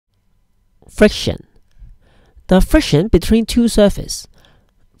Friction. The friction between two surfaces.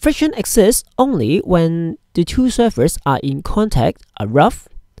 Friction exists only when the two surfaces are in contact or rough.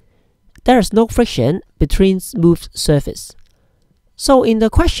 There is no friction between smooth surfaces. So in the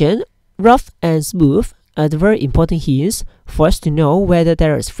question, rough and smooth are the very important hints for us to know whether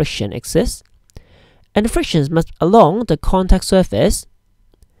there is friction exists. And the frictions must be along the contact surface.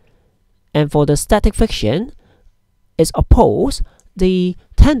 And for the static friction, it opposes the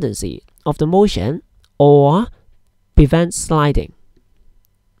tendency of the motion or prevents sliding.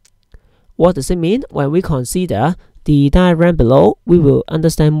 What does it mean? When we consider the diagram below, we will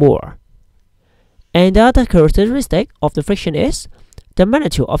understand more. And the other characteristic of the friction is the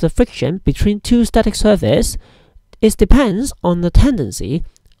magnitude of the friction between two static surfaces. It depends on the tendency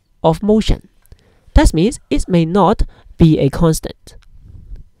of motion. That means it may not be a constant.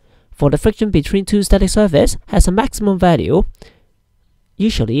 For the friction between two static surfaces has a maximum value.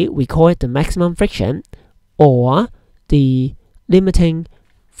 Usually we call it the maximum friction or the limiting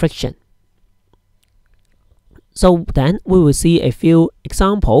friction. So then we will see a few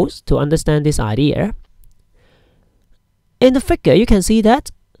examples to understand this idea. In the figure you can see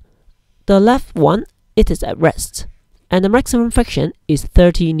that the left one, it is at rest and the maximum friction is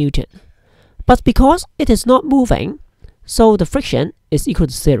 30 Newton. But because it is not moving, so the friction is equal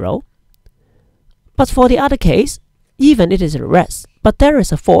to 0. But for the other case, even it is at rest, but there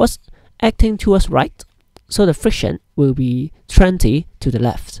is a force acting towards right, so the friction will be 20 to the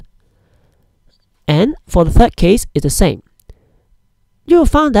left. And for the third case, it's the same. You will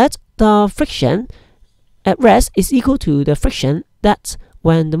find that the friction at rest is equal to the friction that's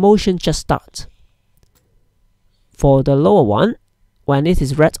when the motion just starts. For the lower one, when it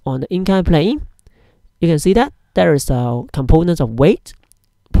is rest on the inclined plane, you can see that there is a component of weight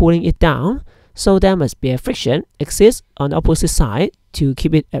pulling it down, so there must be a friction exists on the opposite side to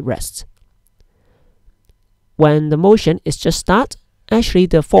keep it at rest. When the motion is just start, actually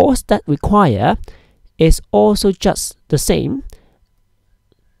the force that required is also just the same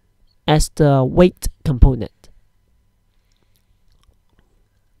as the weight component.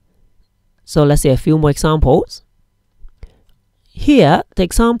 So let's see a few more examples. Here, the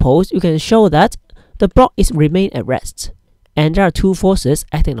examples, you can show that the block is remain at rest, and there are two forces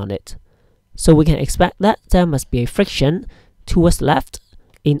acting on it. So we can expect that there must be a friction towards left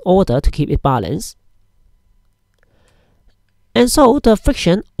in order to keep it balanced. And so the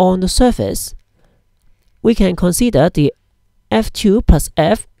friction on the surface, we can consider the F2 plus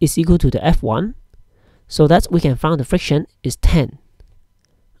F is equal to the F1, so that we can find the friction is 10.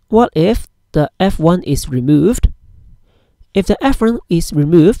 What if the F1 is removed? If the F1 is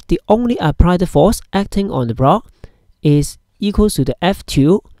removed, the only applied force acting on the block is equal to the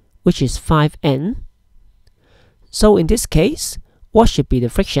F2, which is 5N. So in this case, what should be the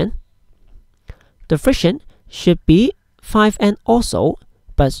friction? The friction should be 5N also,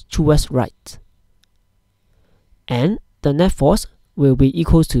 but towards right. And the net force will be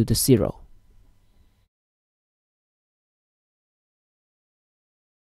equal to the 0.